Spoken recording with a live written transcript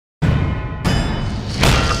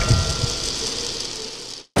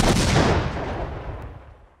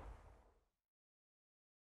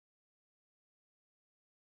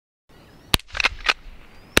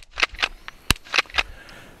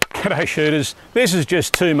G'day shooters, this is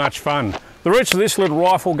just too much fun. The roots of this little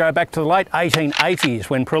rifle go back to the late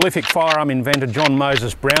 1880s when prolific firearm inventor John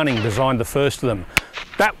Moses Browning designed the first of them.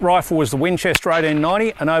 That rifle was the Winchester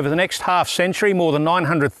 1890, and over the next half century more than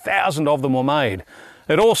 900,000 of them were made.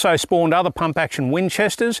 It also spawned other pump-action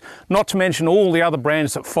Winchesters, not to mention all the other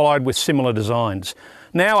brands that followed with similar designs.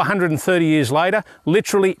 Now, 130 years later,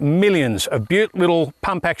 literally millions of beaut little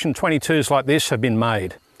pump-action 22s like this have been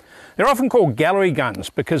made. They're often called gallery guns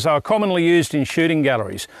because they are commonly used in shooting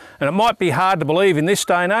galleries. And it might be hard to believe in this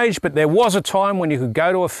day and age, but there was a time when you could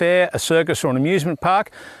go to a fair, a circus or an amusement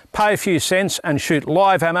park, pay a few cents and shoot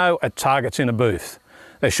live ammo at targets in a booth.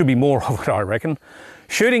 There should be more of it, I reckon.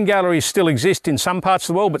 Shooting galleries still exist in some parts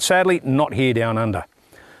of the world, but sadly not here down under.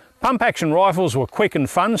 Pump-action rifles were quick and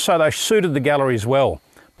fun, so they suited the galleries well.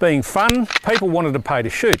 Being fun, people wanted to pay to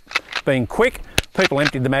shoot. Being quick, people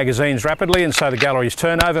emptied the magazines rapidly, and so the gallery's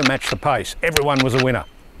turnover matched the pace. Everyone was a winner.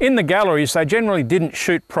 In the galleries, they generally didn't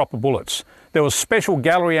shoot proper bullets. There was special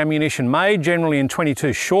gallery ammunition made, generally in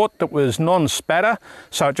 22 short, that was non-spatter,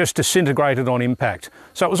 so it just disintegrated on impact.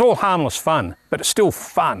 So it was all harmless fun, but it's still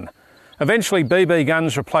fun. Eventually, BB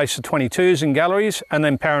guns replaced the 22s in galleries, and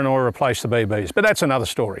then paranoia replaced the BBs, but that's another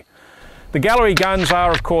story. The gallery guns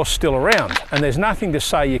are, of course, still around, and there's nothing to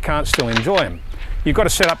say you can't still enjoy them. You've got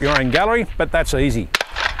to set up your own gallery, but that's easy.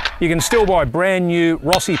 You can still buy brand new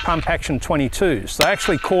Rossi Pump Action 22s. They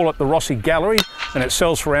actually call it the Rossi Gallery, and it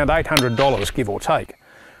sells for around $800, give or take.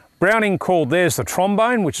 Browning called theirs the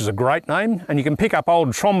Trombone, which is a great name, and you can pick up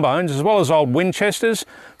old trombones as well as old Winchesters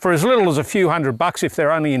for as little as a few $100 if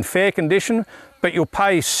they're only in fair condition, but you'll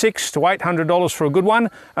pay $600 to $800 for a good one,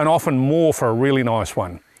 and often more for a really nice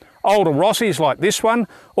one. Older Rossis like this one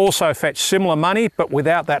also fetch similar money, but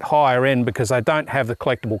without that higher end because they don't have the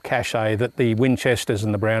collectible cachet that the Winchesters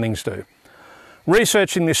and the Brownings do.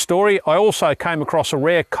 Researching this story, I also came across a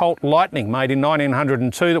rare Colt Lightning made in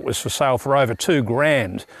 1902 that was for sale for over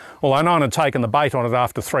 $2,000. Although no one had taken the bait on it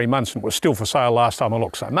after 3 months and it was still for sale last time I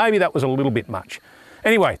looked, so maybe that was a little bit much.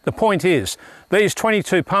 Anyway, the point is, these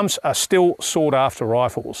 22 pumps are still sought after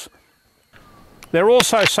rifles. They're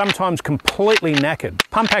also sometimes completely knackered.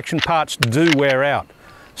 Pump-action parts do wear out.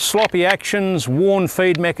 Sloppy actions, worn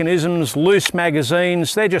feed mechanisms, loose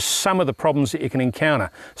magazines, they're just some of the problems that you can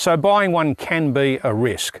encounter. So buying one can be a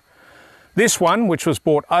risk. This one, which was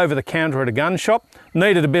bought over the counter at a gun shop,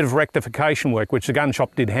 needed a bit of rectification work, which the gun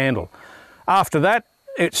shop did handle. After that,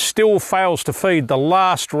 it still fails to feed the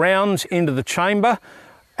last rounds into the chamber,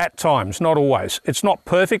 at times, not always. It's not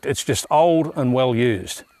perfect, it's just old and well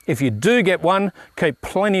used. If you do get one, keep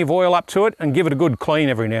plenty of oil up to it and give it a good clean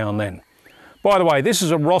every now and then. By the way, this is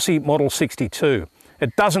a Rossi Model 62.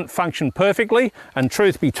 It doesn't function perfectly, and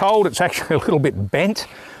truth be told, it's actually a little bit bent,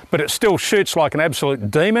 but it still shoots like an absolute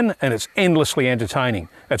demon and it's endlessly entertaining.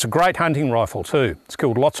 It's a great hunting rifle too. It's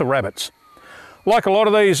killed lots of rabbits. Like a lot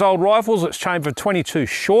of these old rifles, it's chambered for 22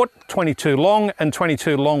 short, 22 long and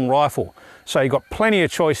 22 long rifle. So you've got plenty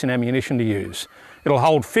of choice in ammunition to use. It'll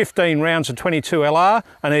hold 15 rounds of 22 LR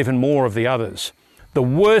and even more of the others. The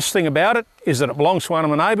worst thing about it is that it belongs to one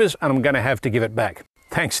of my neighbours and I'm going to have to give it back.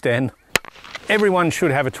 Thanks, Dan. Everyone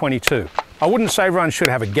should have a 22. I wouldn't say everyone should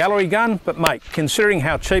have a gallery gun, but mate, considering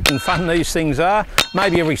how cheap and fun these things are,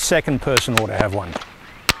 maybe every second person ought to have one.